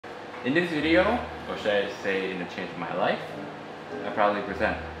In this video, or should I say in the change of my life, I proudly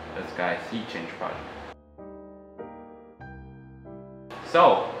present the Sky Sea Change Project.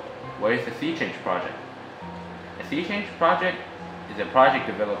 So, what is the Sea Change Project? The Sea Change Project is a project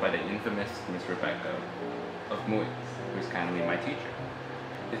developed by the infamous Miss Rebecca of Muiz, who is kindly my teacher.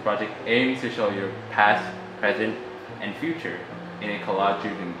 This project aims to show your past, present, and future in a collage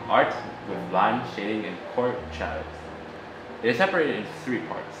using art with line, shading, and chord shadows. It is separated into 3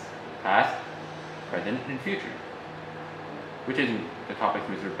 parts: past, present, and future, which is the topics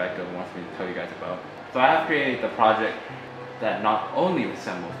Ms. Rebecca wants me to tell you guys about. So I have created the project that not only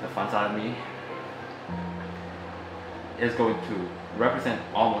resembles the fun side of me, is going to represent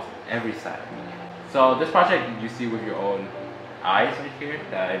almost every side of me. So this project you see with your own eyes right here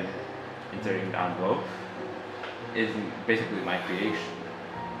that I'm inserting down below is basically my creation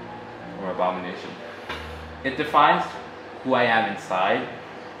or abomination. It defines who I am inside,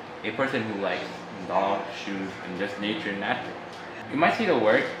 a person who likes dogs, shoes, and just nature and natural. You might see the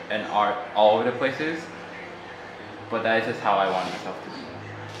work and art all over the places, but that is just how I want myself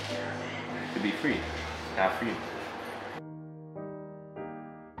to be free, to have freedom.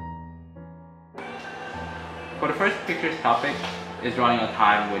 For the first picture's topic is drawing a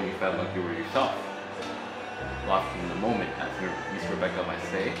time when you felt like you were yourself, lost in the moment, as Miss Rebecca might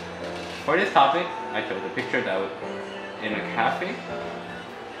say. For this topic, I chose a picture that was in a cafe,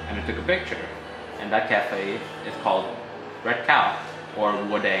 and I took a picture, and that cafe is called Red Cow, or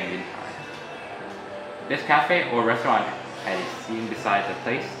Wodang in Thai. This cafe or restaurant had a scene beside the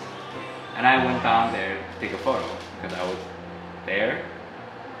place, and I went down there to take a photo because I was there,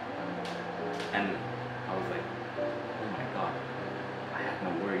 and I was like, oh my god, I have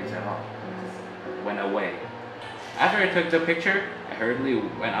no worries at all. I just went away. After I took the picture, I hurriedly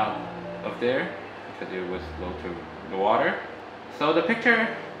went out of there because it was low to the water. So the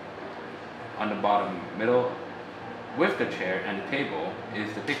picture on the bottom middle with the chair and the table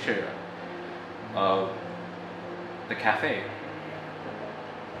is the picture of the cafe.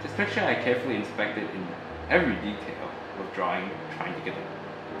 This picture I carefully inspected in every detail with drawing, trying to get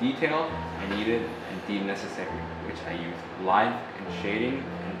the detail I needed and deemed necessary, which I used line and shading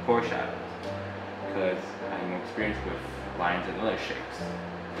and foreshadows because I'm experienced with lines and other shapes.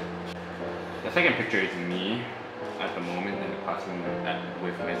 The second picture is me at the moment in the classroom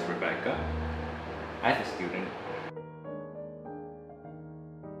with Miss Rebecca as a student.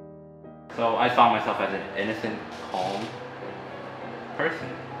 So I saw myself as an innocent, calm person,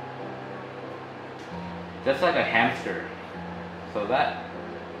 just like a hamster. So that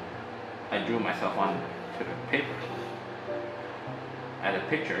I drew myself onto the paper as a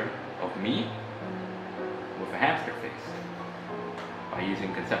picture of me with a hamster face by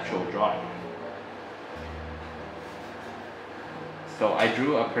using conceptual drawing. So I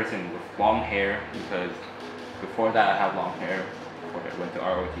drew a person with long hair because before that I had long hair before I went to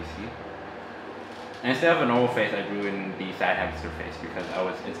ROTC. And instead of a normal face, I drew in the sad hamster face because I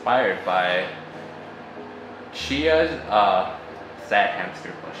was inspired by Chia's sad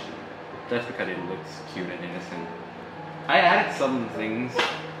hamster plushie, just because it looks cute and innocent. I added some things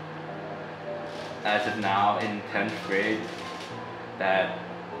as of now in 10th grade that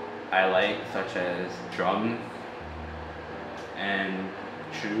I like, such as drums and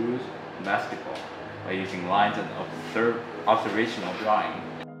shoes and basketball, by using lines and observational drawing.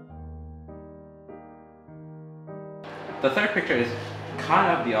 The third picture is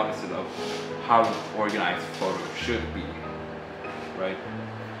kind of the opposite of how an organized photo should be, right?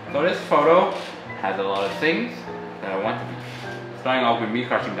 So this photo has a lot of things that I want to be. Starting off with me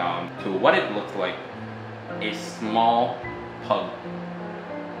crouching down to what it looks like a small pug.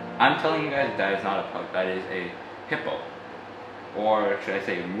 I'm telling you guys that is not a pug, that is a hippo. Or should I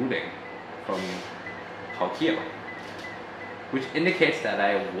say mudeng from Halkio, which indicates that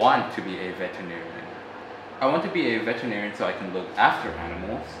I want to be a veterinarian. I want to be a veterinarian so I can look after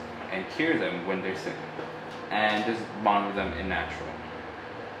animals and cure them when they're sick, and just bond with them in natural.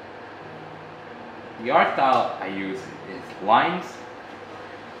 The art style I use is lines,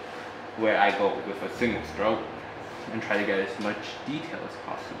 where I go with a single stroke and try to get as much detail as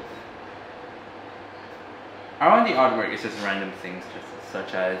possible. Around the artwork is just random things,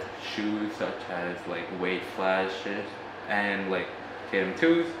 such as shoes, such as like weight flashes, and like Tatum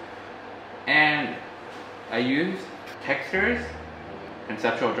 2s, and I use textures,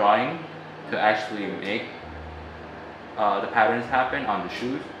 conceptual drawing to actually make the patterns happen on the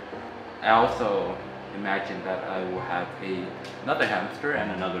shoes. I also imagine that I will have another hamster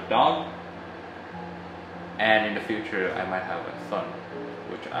and another dog, and in the future I might have a son,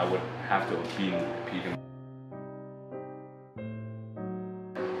 which I would have to be repeating.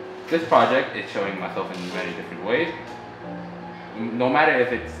 this project is showing myself in many different ways. No matter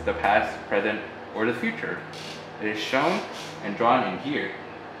if it's the past, present, or the future, it is shown and drawn in here.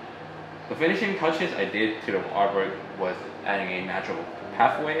 The finishing touches I did to the artwork was adding a natural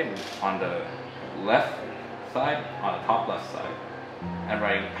pathway on the left side, on the top left side, and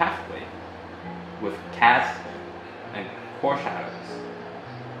writing pathway with cast and foreshadows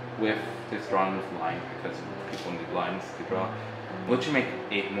with this drawn with line, because people need lines to draw, which make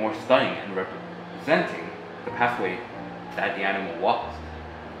it more stunning and representing the pathway that the animal walks,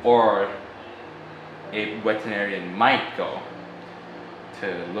 or a veterinarian might go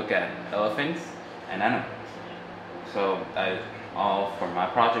to look at elephants and animals. So that is all for my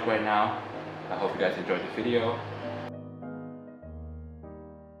project right now. I hope you guys enjoyed the video.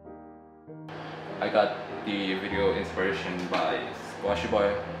 I got the video inspiration by Squashy Boy.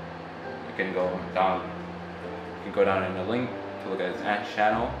 You can go down in the link to look at his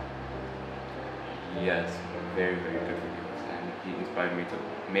channel. He has very good videos, and he inspired me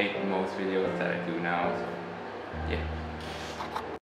to make most videos that I do now. So yeah.